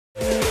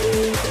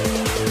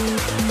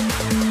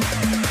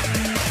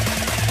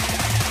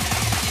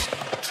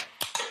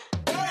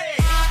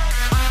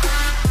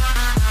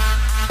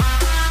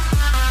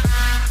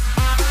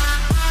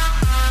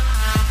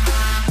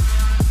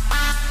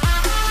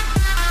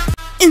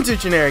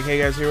Intergeneric. Hey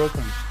guys, here,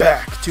 welcome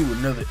back to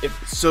another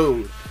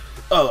episode.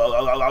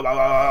 What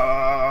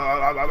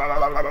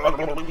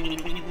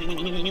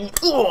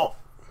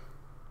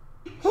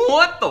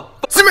the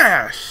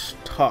Smash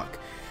Talk.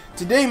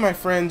 Today, my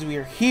friends, we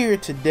are here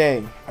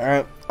today.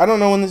 Alright, I don't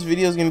know when this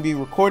video is going to be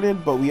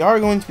recorded, but we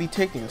are going to be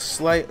taking a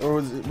slight, or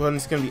when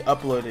it's going to be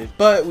uploaded,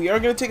 but we are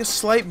going to take a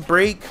slight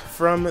break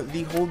from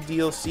the whole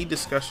DLC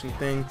discussion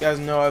thing. You guys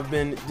know I've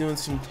been doing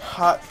some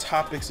hot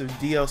topics of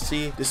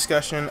DLC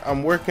discussion.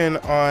 I'm working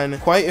on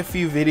quite a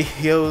few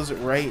videos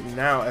right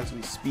now as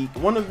we speak.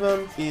 One of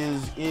them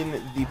is in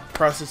the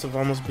process of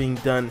almost being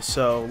done,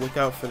 so look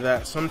out for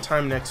that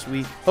sometime next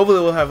week. Hopefully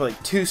we'll have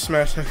like 2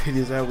 Smash Talk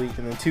videos that week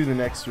and then 2 the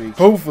next week.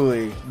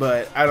 Hopefully,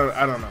 but I don't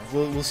know.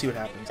 We'll see what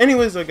happens.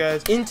 Anyways, though,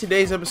 guys, in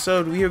today's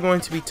episode we are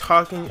going to be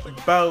talking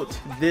about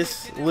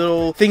this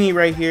little thingy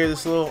right here,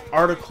 this little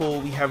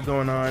article we have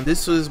going on.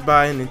 This was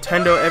by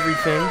Nintendo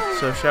Everything,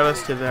 so shout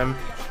outs to them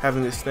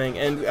having this thing.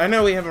 And I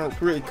know we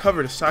haven't really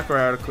covered a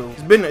Sakurai article.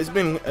 It's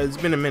been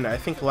a minute. I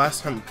think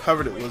last time we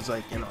covered it was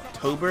like in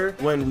October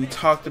when we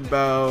talked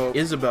about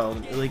Isabelle,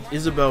 like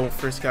Isabelle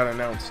first got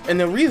announced. And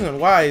the reason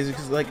why is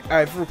because like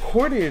I've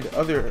recorded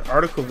other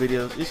article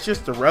videos, it's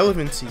just the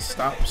relevancy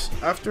stops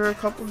after a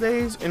couple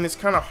days, and it's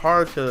kind of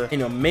hard to, you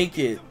know, make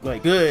it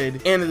like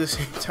good and at the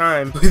same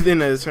time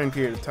within a certain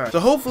period of time. So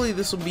hopefully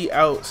this will be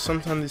out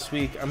sometime this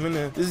week.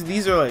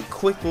 These are like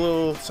quick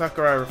little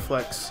Sakurai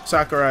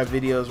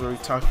videos where we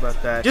talk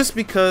about that, just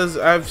because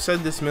I've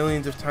said this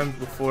millions of times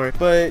before,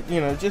 but you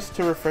know, just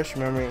to refresh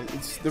your memory,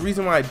 it's the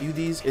reason why I do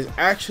these is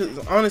actually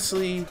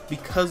honestly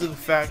because of the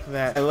fact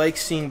that I like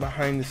seeing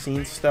behind the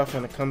scenes stuff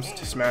when it comes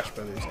to Smash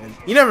Brothers, and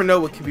you never know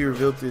what could be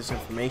revealed through this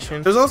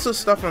information. There's also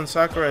stuff on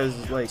Sakurai's,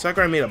 like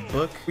Sakurai made a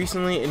book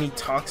recently and he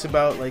talks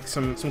about like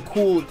some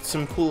cool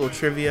little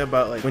trivia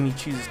about like when he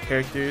chooses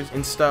characters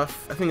and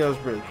stuff. I think that was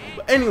really cool.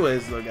 But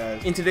anyways, though,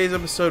 guys, in today's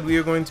episode we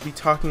are going to be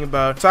talking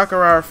about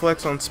Sakurai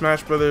reflects on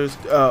Smash Brothers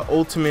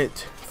Ultimate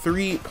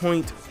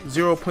 3.0.0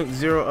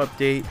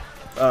 update,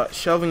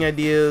 shelving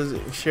ideas,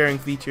 sharing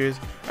features.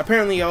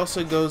 Apparently he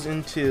also goes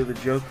into the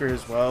Joker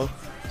as well,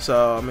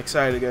 so I'm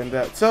excited to get into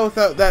that. So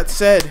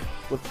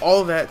with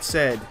all that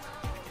said,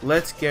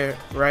 let's get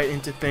right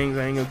into things.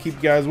 I ain't gonna keep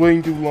you guys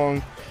waiting too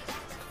long.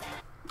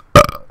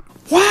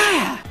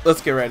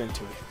 Let's get right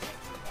into it.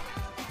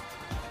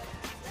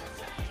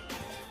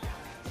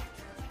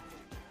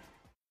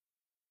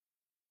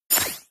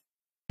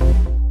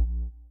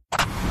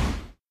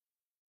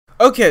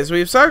 Okay, so we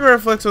have Sakurai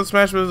reflects on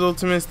Smash Bros.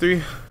 Ultimate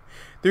 3.0.0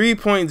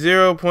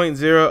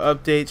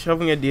 update,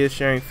 shelving ideas,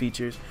 sharing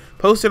features.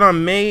 Posted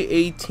on May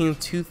 18,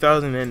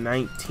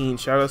 2019.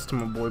 Shoutouts to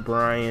my boy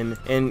Brian,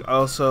 and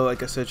also,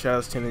 like I said,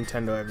 shoutouts to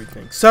Nintendo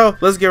Everything. So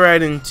let's get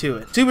right into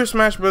it. Super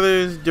Smash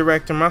Bros.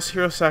 Director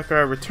Masahiro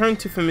Sakurai returned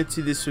to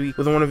Famitsu this week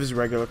with one of his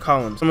regular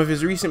columns. Some of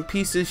his recent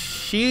pieces,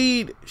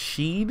 Sheed.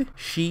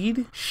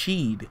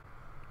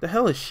 The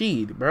hell is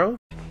Sheed, bro?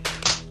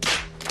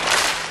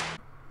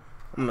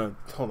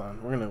 Hold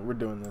on. We're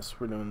doing this.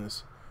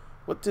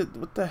 What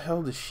the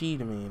hell does Sheed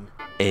mean?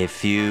 A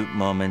few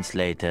moments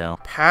later.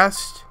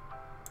 Past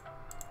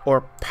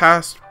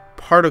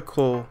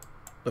particle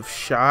of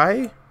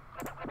shy?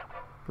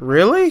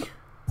 Really?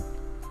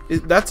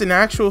 That's an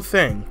actual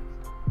thing.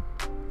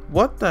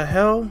 What the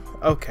hell?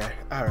 Okay,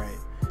 alright.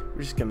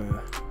 We're just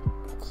gonna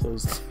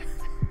close this.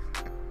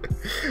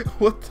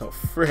 What the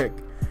frick?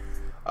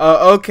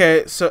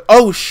 Okay, so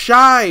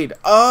shied.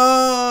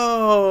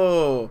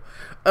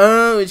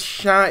 It's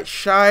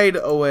shied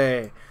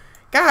away.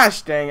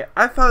 Gosh dang it.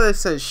 I thought it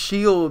said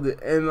shield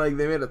and like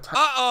they made a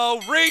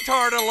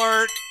retard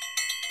alert!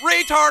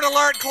 Retard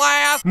alert,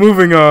 class!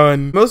 Moving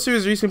on. Most of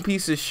his recent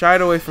pieces shied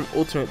away from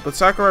Ultimate, but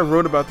Sakurai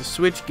wrote about the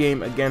Switch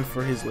game again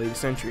for his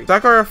latest entry.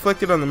 Sakurai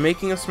reflected on the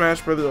making of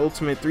Smash Bros.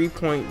 Ultimate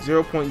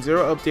 3.0.0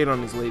 update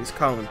on his latest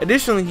column.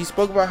 Additionally, he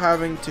spoke about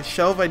having to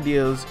shelve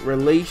ideas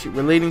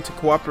relating to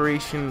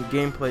cooperation,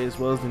 gameplay, as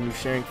well as the new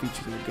sharing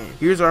features of the game.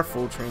 Here's our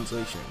full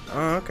translation.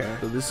 Oh, okay.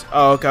 So this.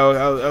 Oh, okay.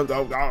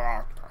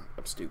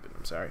 I'm stupid.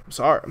 I'm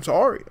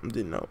sorry. I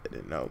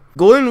didn't know.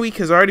 Golden Week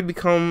has already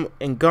come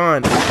and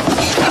gone, and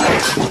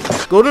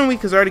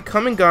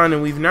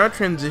we've now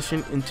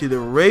transitioned into the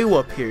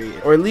Reiwa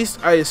period. Or at least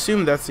I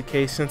assume that's the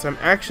case, since I'm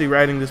actually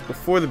writing this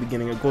before the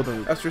beginning of Golden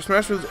Week. As for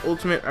Smash Bros.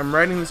 Ultimate, I'm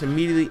writing this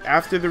immediately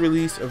after the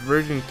release of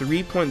version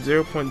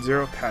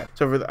 3.0.0 patch.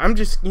 So I'm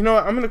just, you know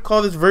what, I'm gonna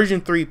call this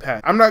version 3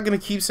 patch. I'm not gonna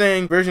keep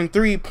saying version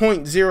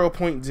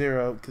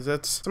 3.0.0 because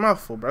that's a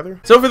mouthful, brother.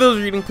 So for those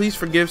reading, please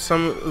forgive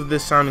some of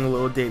this sounding a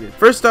little dated.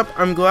 First up,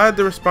 I'm glad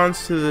the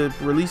response to the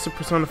release of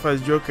Persona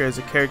 5's Joker as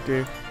a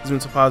character has been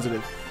so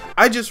positive.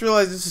 I just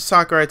realized this is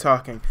Sakurai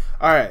talking.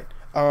 Alright,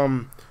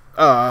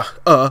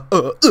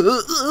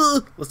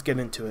 let's get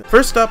into it.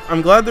 First up,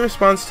 I'm glad the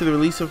response to the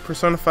release of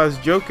Persona 5's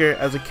Joker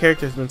as a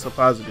character has been so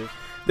positive.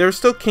 There were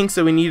still kinks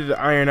that we needed to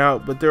iron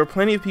out, but there were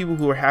plenty of people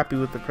who were happy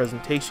with the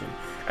presentation.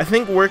 I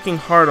think working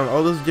hard on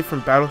all those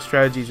different battle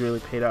strategies really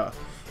paid off.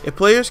 If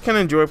players can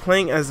enjoy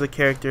playing as the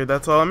character,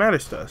 that's all that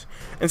matters to us.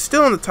 And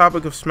still on the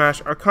topic of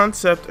Smash, our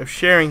concept of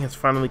sharing has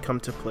finally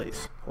come to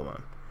place. Hold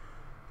on.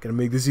 Gotta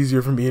make this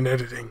easier for me in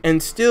editing.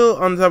 And still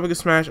on the topic of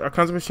Smash, our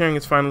concept of sharing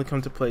has finally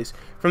come to place.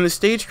 From the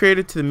stage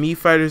creator to the Mii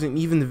fighters and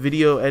even the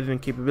video editing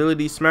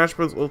capabilities, Smash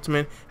Bros.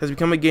 Ultimate has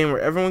become a game where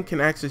everyone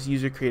can access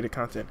user-created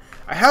content.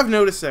 I have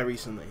noticed that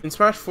recently. In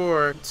Smash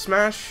 4,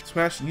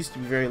 Smash used to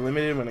be very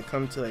limited when it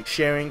comes to like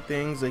sharing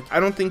things. Like I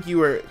don't think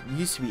you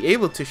used to be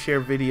able to share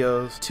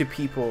videos to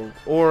people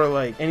or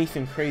like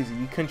anything crazy.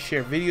 You couldn't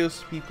share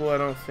videos to people, I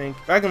don't think.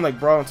 Back in like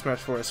Brawl and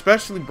Smash 4,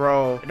 especially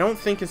Brawl, I don't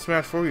think in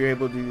Smash 4 you're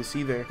able to do this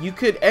either. You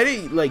could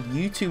edit like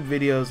YouTube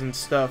videos and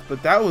stuff,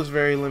 but that was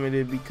very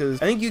limited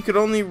because I think you could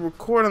only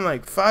record in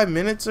like 5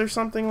 minutes or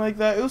something like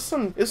that. It was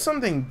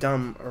something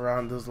dumb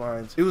around those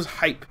lines. It was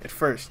hype at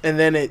first, and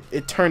then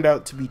it turned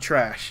out to be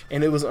trash,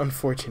 and it was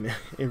unfortunate.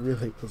 It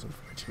really was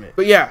unfortunate.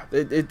 But yeah,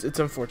 it's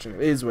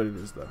unfortunate. It is what it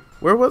is though.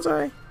 Where was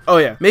I? Oh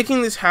yeah,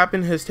 making this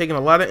happen has taken a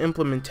lot of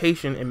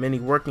implementation and many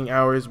working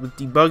hours, with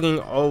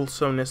debugging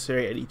also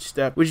necessary at each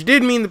step, which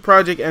did mean the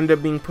project ended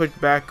up being pushed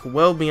back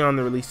well beyond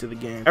the release of the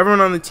game.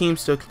 Everyone on the team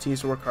still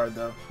continues to work hard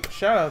though.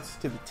 Shoutouts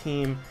to the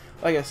team.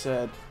 Like I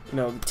said, you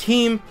know, the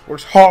team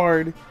works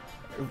hard.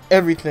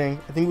 Everything.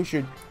 I think we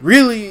should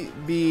really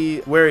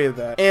be wary of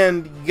that.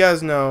 And you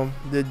guys know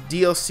the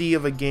DLC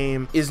of a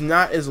game is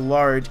not as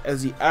large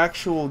as the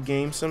actual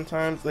game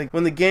sometimes. Like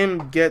when the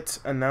game gets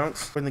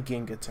announced, what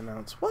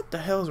the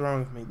hell is wrong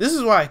with me? This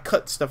is why I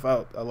cut stuff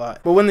out a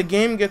lot. But when the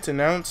game gets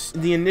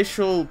announced, the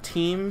initial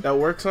team that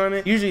works on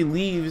it usually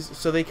leaves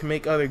so they can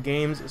make other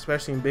games,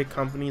 especially in big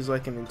companies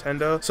like in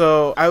Nintendo.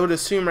 So I would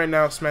assume right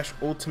now Smash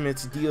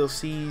Ultimate's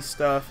DLC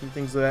stuff and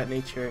things of that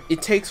nature,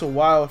 it takes a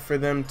while for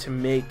them to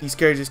make these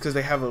characters because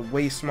they have a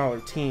way smaller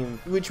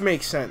team, which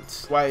makes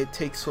sense why it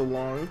takes so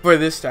long for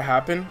this to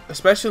happen,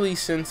 especially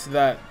since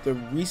that the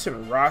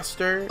recent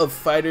roster of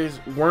fighters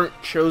weren't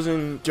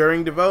chosen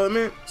during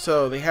development,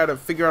 so they had to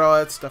figure out all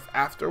that stuff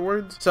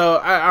afterwards.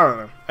 So I don't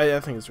know, I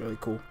think it's really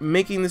cool.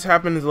 Making this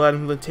happen is a lot of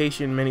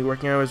implementation, many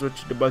working hours,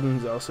 which debugging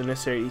is also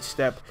necessary each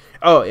step.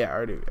 Oh yeah, I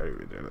already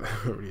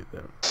read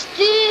that.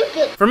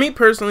 For me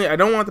personally, I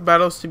don't want the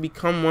battles to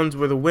become ones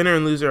where the winner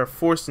and loser are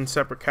forced in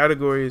separate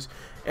categories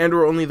and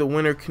where only the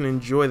winner can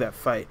enjoy that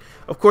fight.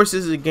 Of course,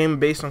 this is a game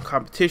based on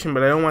competition,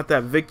 but I don't want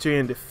that victory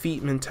and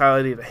defeat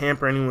mentality to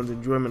hamper anyone's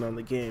enjoyment on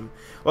the game.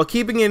 While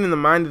keeping it in the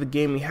mind of the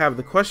game we have,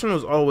 the question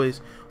was always,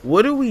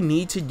 what do we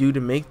need to do to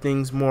make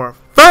things more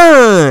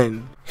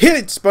fun? Hit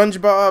it,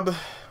 SpongeBob!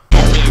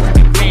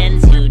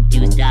 Friends who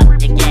do stuff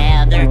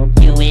together.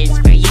 U is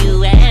for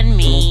you and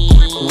me.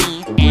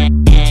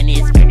 N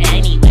is for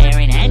anywhere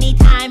and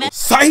anytime.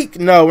 Psych!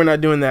 No, we're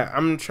not doing that.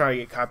 I'm trying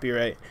to get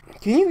copyright.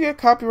 Can you get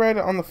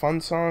copyrighted on the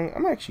fun song?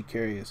 I'm actually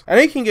curious. I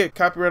know you can get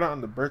copyrighted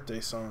on the birthday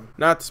song,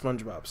 not the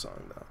SpongeBob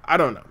song though. I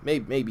don't know.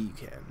 Maybe you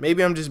can.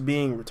 Maybe I'm just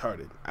being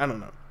retarded. I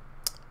don't know.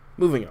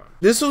 Moving on.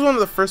 This was one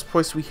of the first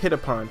points we hit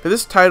upon. For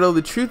this title,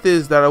 the truth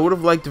is that I would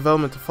have liked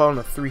development to fall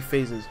into 3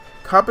 phases.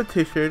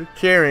 Competition,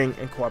 sharing,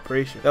 and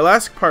cooperation. The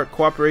last part,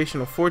 cooperation,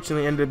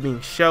 unfortunately ended up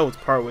being shelved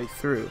partway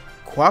through.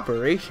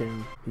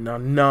 Cooperation?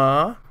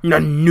 Nah.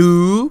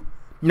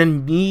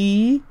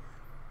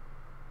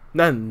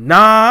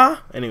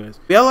 Anyways,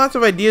 we had lots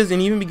of ideas and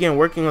even began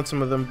working on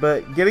some of them,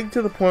 but getting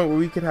to the point where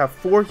we could have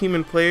 4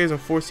 human players and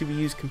 4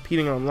 CPUs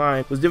competing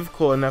online was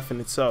difficult enough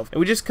in itself, and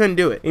we just couldn't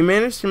do it. We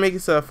managed to make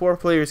it so that 4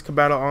 players could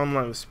battle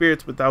online with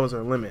spirits, but that was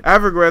our limit. I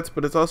have regrets,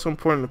 but it's also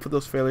important to put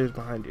those failures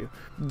behind you.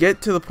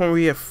 Get to the point where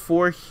you have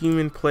 4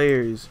 human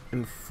players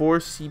and 4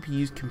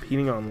 CPUs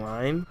competing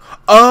online.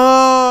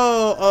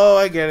 Oh,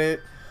 I get it.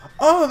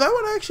 Oh, that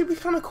would actually be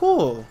kind of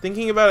cool.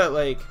 Thinking about it,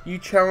 like you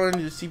challenge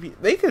the CPU,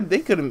 they could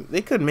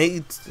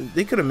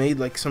have made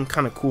like some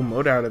kind of cool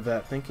mode out of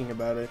that. Thinking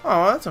about it,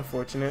 oh, that's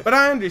unfortunate, but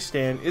I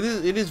understand. It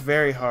is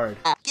very hard.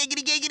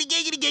 Giggity, giggity,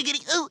 giggity,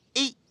 giggity. Ooh,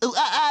 ee, ooh,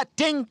 ah, ah,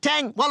 ting,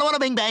 tang, walla, walla,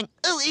 bing, bang.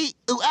 Ooh, ee,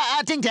 ooh, ah,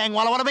 ah, ting, tang,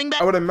 walla, walla, bing,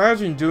 bang. I would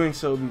imagine doing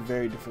so would be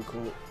very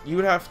difficult. You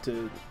would have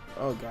to.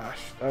 Oh gosh,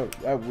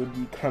 that would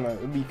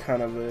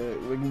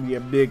be a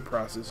big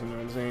process, you know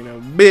what I'm saying? A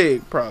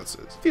big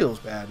process. Feels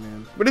bad,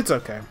 man, but it's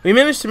okay. We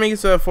managed to make it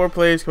so that 4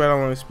 players could battle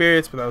along with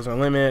spirits, but that was our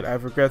limit. I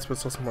have regrets, but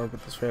still some more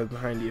with this failure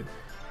behind you.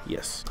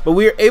 Yes, but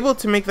we are able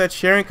to make that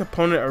sharing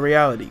component a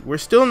reality. We're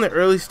still in the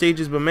early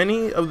stages, but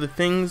many of the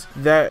things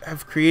that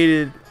have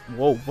created.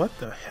 Whoa, what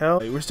the hell?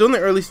 We're still in the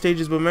early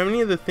stages, but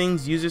many of the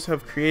things users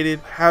have created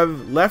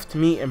have left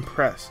me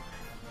impressed.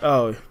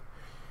 Oh.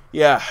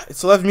 Yeah,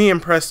 it's left me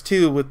impressed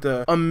too with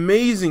the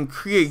amazing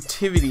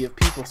creativity of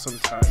people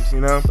sometimes,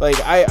 you know?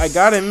 Like, I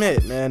gotta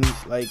admit, man,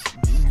 like,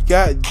 you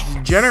got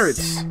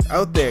degenerates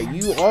out there.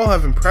 You all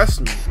have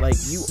impressed me. Like,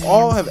 you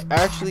all have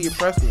actually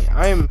impressed me.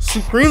 I am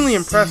supremely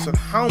impressed with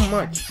how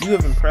much you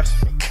have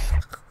impressed me.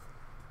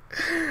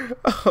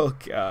 Oh,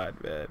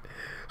 God, man.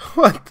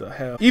 What the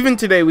hell? Even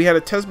today, we had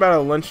a test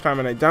battle at lunchtime,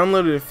 and I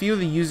downloaded a few of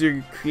the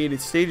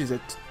user-created stages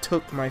that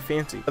took my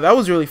fancy. That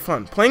was really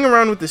fun. Playing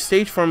around with the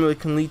stage formula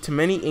can lead to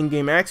many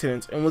in-game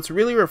accidents, and what's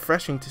really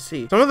refreshing to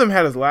see. Some of them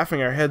had us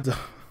laughing our heads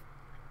off.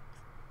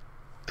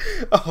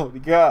 Oh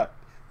god.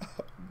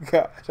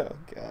 God, oh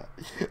god,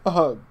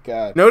 oh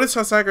god. Notice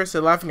how Sakurai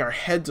said laughing our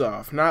heads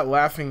off, not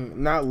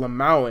laughing, not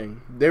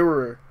lamowing. They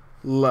were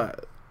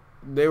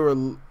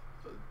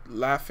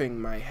laughing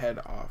my head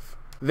off.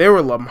 They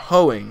were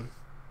lamhoing.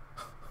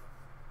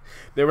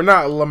 They were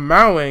not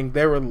lamowing,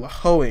 they were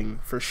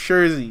lahoing for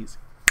surezies.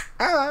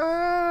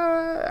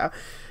 I'll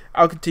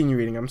continue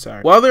reading, I'm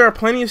sorry. While there are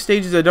plenty of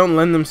stages that don't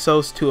lend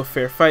themselves to a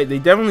fair fight, they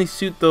definitely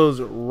suit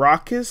those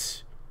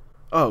raucous.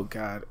 Oh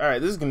god. Alright,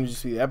 this is gonna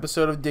just be the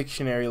episode of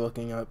dictionary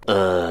looking up.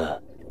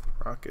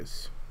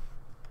 Raucous.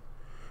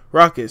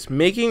 Raucous.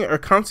 Making or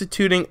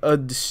constituting a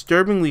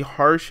disturbingly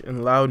harsh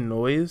and loud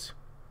noise.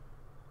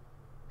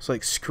 It's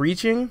like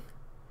screeching.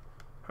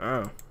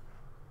 Oh.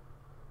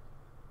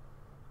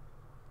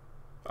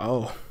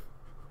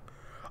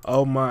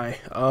 Oh my.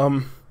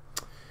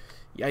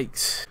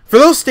 Yikes. For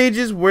those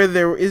stages where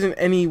there isn't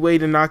any way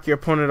to knock your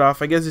opponent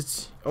off, I guess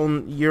it's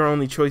your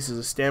only choice is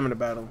a stamina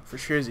battle, for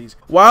surezies.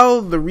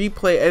 While the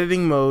replay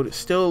editing mode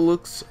still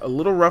looks a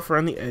little rough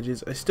around the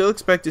edges, I still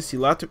expect to see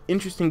lots of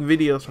interesting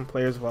videos from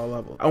players of all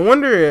levels. I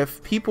wonder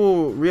if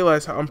people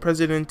realize how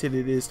unprecedented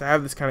it is to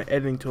have this kind of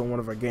editing tool in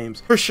one of our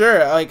games. For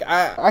sure, like,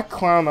 I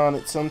clown on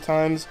it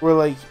sometimes, where,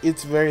 like,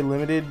 it's very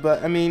limited,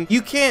 but, I mean,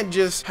 you can't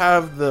just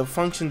have the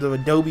functions of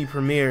Adobe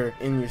Premiere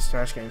in your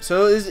Smash game.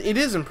 So it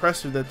is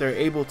impressive that they're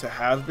able to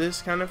have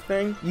this kind of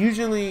thing.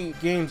 Usually,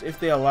 games,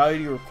 if they allow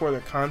you to record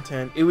their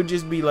content, it would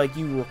just be like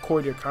you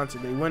record your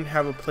content. They wouldn't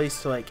have a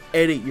place to like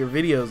edit your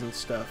videos and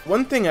stuff.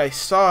 One thing I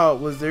saw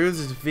was there was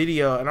this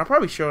video, and I'll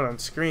probably show it on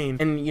screen,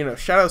 and you know,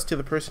 shout outs to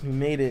the person who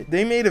made it.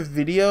 They made a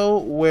video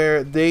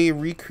where they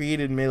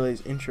recreated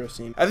Melee's intro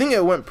scene. I think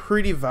it went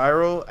pretty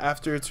viral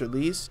after its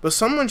release, but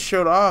someone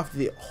showed off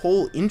the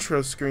whole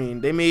intro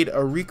screen. They made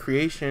a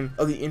recreation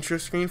of the intro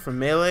screen from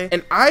Melee,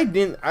 and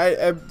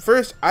at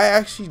first I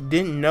actually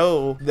didn't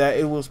know that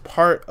it was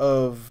part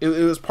of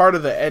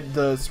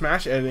the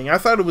Smash editing. I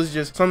thought it was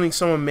just something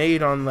someone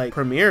made on like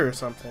Premiere or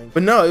something,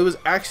 but no, it was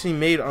actually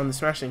made on the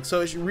Smash thing. So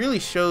it really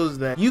shows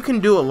that you can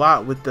do a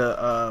lot with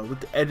the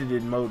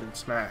edited mode in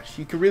Smash.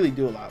 You can really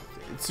do a lot with it.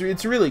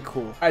 It's really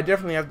cool. I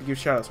definitely have to give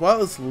shout outs.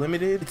 While it's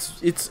limited,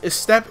 it's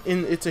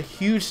a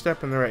huge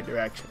step in the right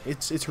direction.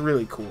 It's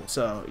really cool.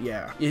 So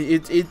yeah,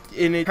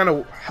 it kind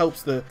of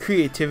helps the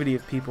creativity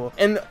of people.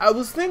 And I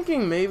was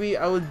thinking maybe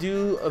I would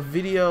do a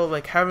video,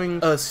 like having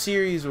a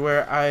series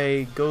where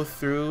I go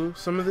through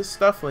some of this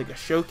stuff, like a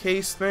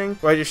showcase thing,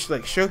 where I just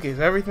like showcase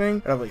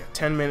everything. I have like a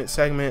 10-minute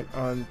segment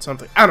on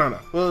something. I don't know.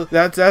 Well,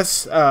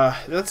 that's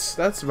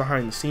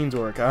behind the scenes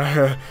work.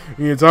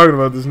 You're talking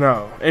about this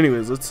now.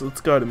 Anyways, let's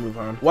go ahead and move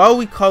on. While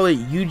we call it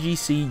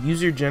UGC,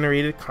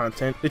 user-generated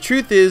content, the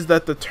truth is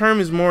that the term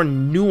is more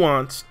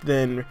nuanced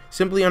than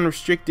simply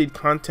unrestricted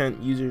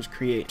content users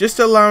create. Just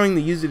allowing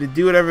the user to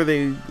do whatever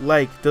they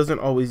like doesn't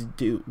always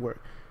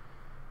work.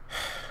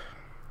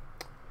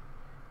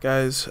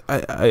 Guys,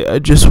 I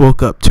just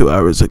woke up 2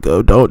 hours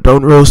ago.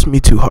 Don't roast me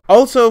too hard.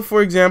 Also,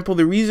 for example,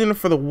 the reason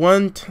for the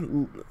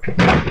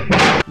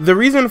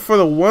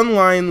one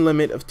line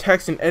limit of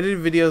text in edited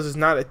videos is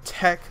not a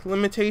tech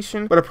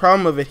limitation, but a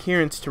problem of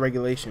adherence to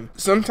regulation.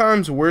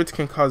 Sometimes words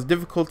can cause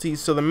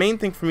difficulties, so the main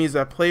thing for me is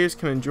that players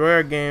can enjoy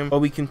our game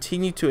while we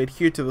continue to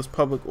adhere to those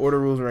public order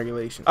rules and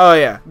regulations. Oh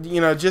yeah,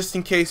 you know, just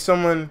in case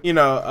someone, you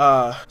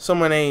know,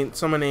 someone ain't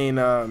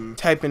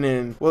typing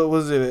in, what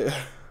was it?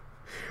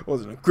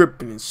 Wasn't it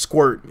gripping and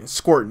squirting and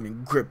squirting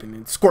and gripping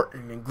and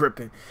squirting and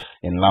gripping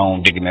and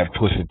long digging that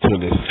pussy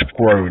till it's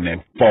squirting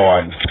and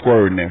farting,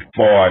 squirting and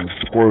farting,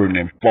 squirting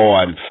and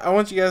farting. I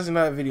want you guys to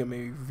know that video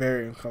made me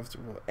very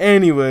uncomfortable.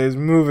 Anyways,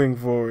 moving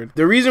forward.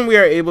 The reason we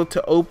are able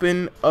to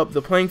open up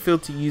the playing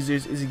field to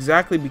users is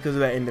exactly because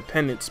of that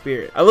independent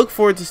spirit. I look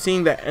forward to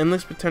seeing that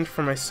endless potential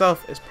for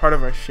myself as part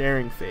of our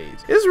sharing phase.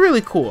 It's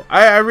really cool.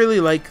 I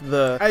really like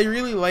the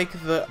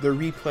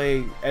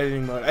replay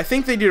editing mode. I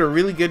think they did a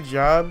really good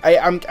job.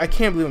 I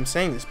can't believe I'm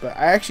saying this, but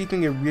I actually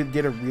think it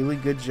did a really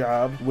good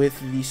job with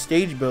the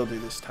stage builder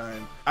this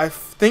time. I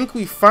think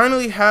we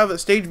finally have a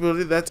stage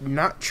builder that's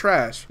not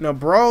trash. Now,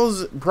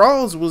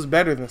 Brawls was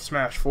better than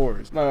Smash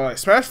 4's. No,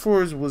 Smash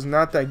 4's was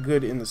not that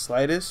good in the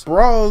slightest.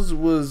 Brawls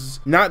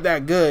was not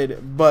that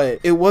good, but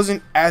it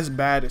wasn't as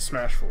bad as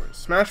Smash 4's.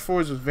 Smash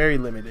 4's was very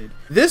limited.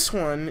 This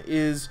one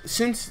is,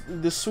 since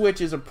the Switch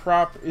is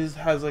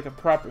has like a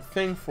proper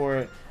thing for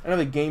it. I know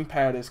the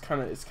gamepad is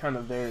kind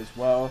of there as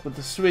well, but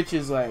the Switch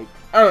is like,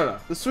 I don't know.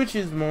 The Switch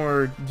is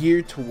more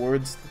geared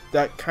towards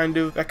that kind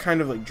of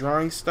like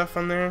drawing stuff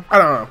on there. I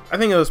don't know. I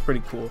think it was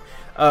pretty cool.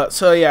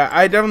 So yeah,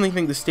 I definitely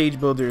think the stage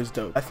builder is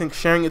dope. I think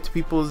sharing it to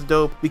people is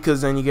dope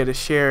because then you get to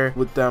share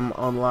with them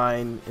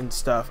online and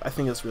stuff. I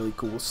think that's really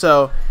cool.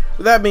 So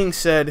with that being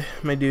said,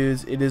 my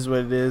dudes, it is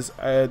what it is.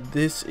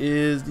 This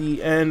is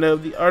the end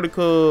of the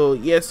article.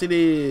 Yes, it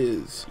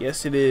is.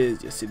 Yes, it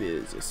is. Yes, it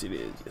is. Yes, it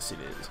is. Yes, it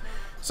is.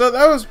 So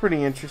that was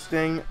pretty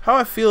interesting. How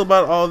I feel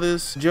about all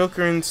this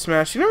Joker and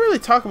Smash. You don't really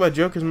talk about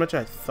Joker as much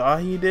as I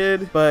thought he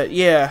did. But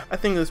yeah, I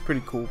think it was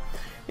pretty cool.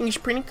 I think it's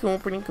pretty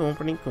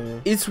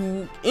cool. It's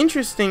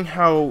interesting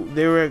how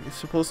they were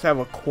supposed to have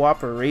a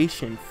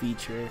cooperation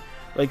feature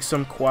like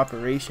some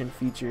cooperation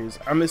features.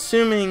 I'm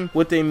assuming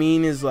what they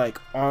mean is like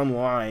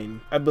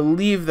online. I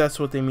believe that's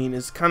what they mean,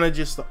 is kind of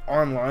just the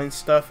online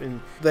stuff,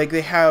 and like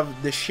they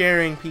have the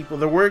sharing people.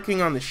 They're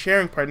working on the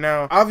sharing part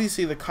now.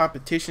 Obviously the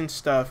competition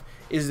stuff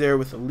is there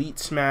with Elite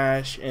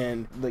Smash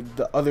and like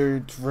the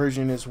other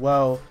version as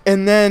well.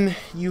 And then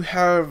you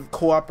have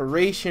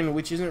cooperation,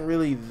 which isn't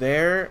really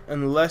there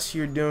unless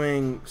you're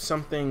doing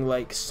something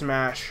like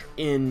Smash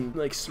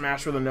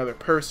with another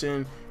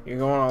person. You're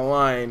going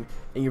online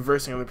and you're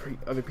versing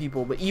other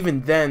people, but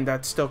even then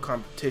that's still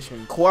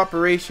competition.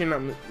 Cooperation,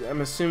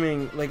 I'm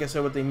assuming, like I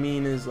said, what they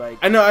mean is like,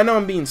 I know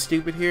I'm being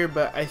stupid here,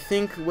 but I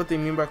think what they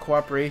mean by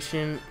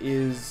cooperation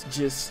is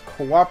just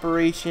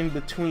cooperation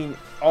between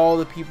all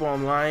the people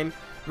online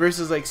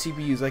versus like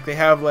CPUs. Like they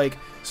have like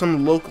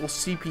some local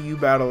CPU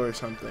battle or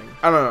something.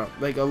 I don't know,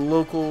 like a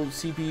local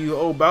CPU.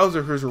 Oh,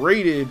 Bowser has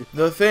raided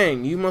the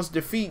thing. You must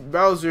defeat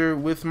Bowser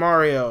with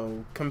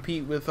Mario.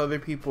 Compete with other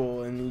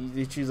people, and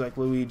they choose like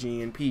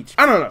Luigi and Peach.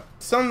 I don't know,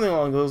 something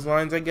along those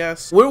lines, I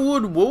guess. What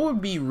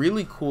would be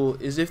really cool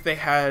is if they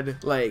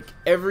had like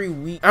every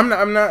week. I'm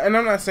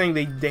not saying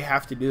they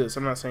have to do this.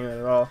 I'm not saying that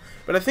at all.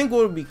 But I think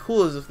what would be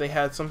cool is if they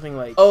had something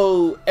like,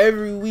 oh,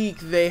 every week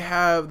they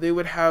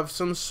would have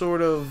some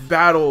sort of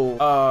battle.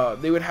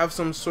 They would have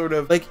some sort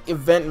of like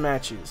event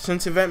matches.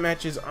 Since event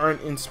matches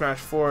aren't in Smash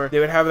 4, they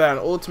would have that in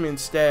Ultimate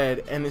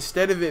instead. And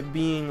instead of it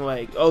being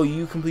like, oh,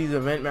 you complete the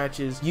event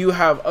matches, you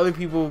have other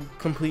people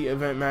complete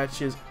event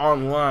matches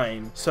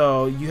online.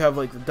 So you have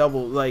like the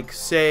double, like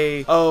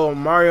say, oh,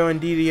 Mario and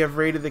Didi have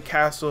raided the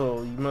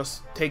castle. You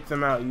must take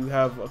them out. You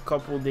have a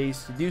couple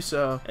days to do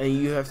so, and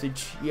you have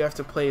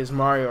to play as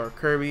Mario or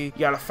Kirby. You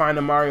gotta find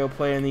a Mario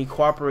player and then you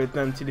cooperate with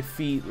them to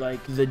defeat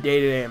like the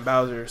Day-to-Day and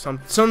Bowser or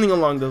something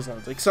along those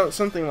lines, like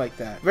something like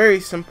that. Very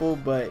simple,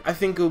 but I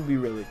think it would be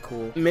really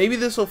cool. Maybe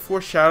this will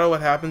foreshadow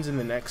what happens in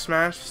the next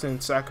Smash,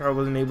 since Sakurai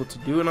wasn't able to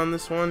do it on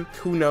this one.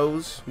 Who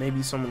knows?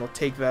 Maybe someone will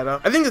take that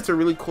up. I think it's a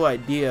really cool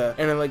idea,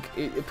 and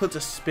it puts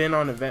a spin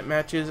on event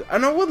matches.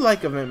 And I would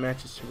like event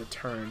matches to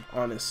return,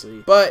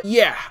 honestly. But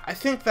yeah, I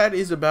think that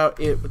is about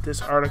it with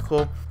this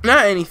article.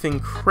 Not anything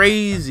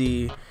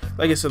crazy.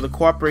 Like I said, the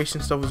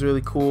cooperation stuff was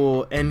really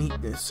cool, and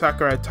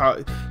Sakurai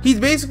he's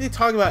basically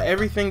talking about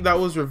everything that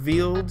was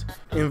revealed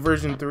in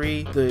version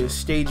 3, the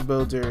stage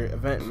builder,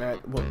 event match,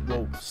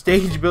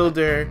 stage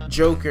builder,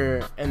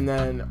 Joker, and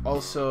then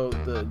also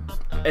the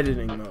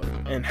editing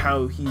mode, and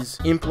how he's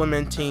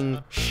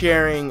implementing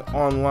sharing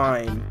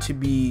online to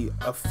be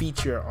a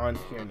feature on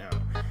here now,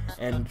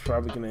 and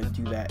probably gonna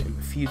do that in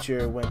the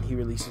future when he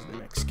releases the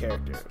next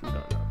character. We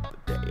don't know.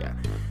 Yeah,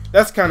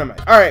 that's kind of my.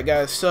 Alright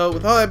guys, so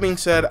with all that being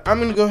said, I'm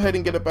gonna go ahead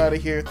and get up out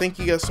of here. Thank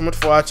you guys so much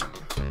for watching.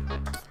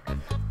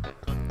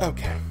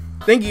 Okay,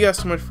 thank you guys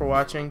so much for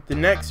watching. The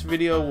next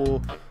video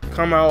will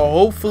come out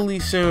hopefully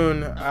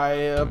soon. I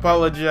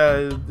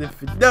apologize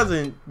if it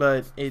doesn't,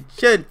 but it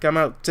should come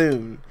out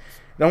soon.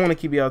 Don't want to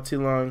keep you out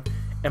too long,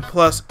 and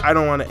plus I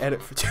don't want to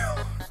edit for too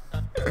long.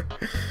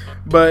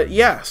 But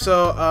yeah,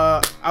 so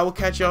I will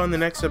catch y'all in the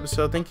next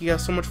episode. Thank you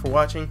guys so much for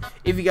watching.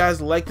 If you guys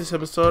like this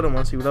episode and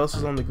want to see what else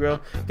is on the grill,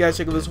 you guys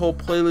check out this whole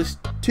playlist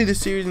to the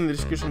series in the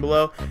description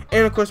below.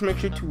 And of course, make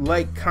sure to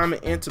like,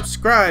 comment, and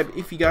subscribe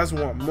if you guys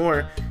want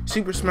more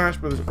Super Smash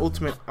Bros.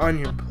 Ultimate on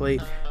your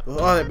plate. With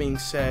all that being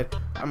said,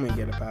 I'm gonna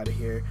get up out of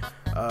here.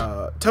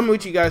 Tell me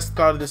what you guys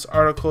thought of this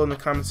article in the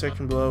comment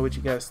section below. What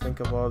you guys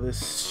think of all this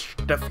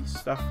stuffy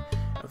stuff.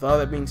 With all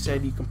that being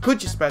said, you can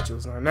put your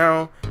spatulas on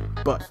now,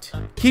 but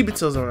keep it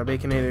till on our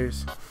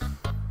Baconators.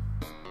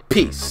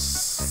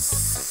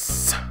 Peace.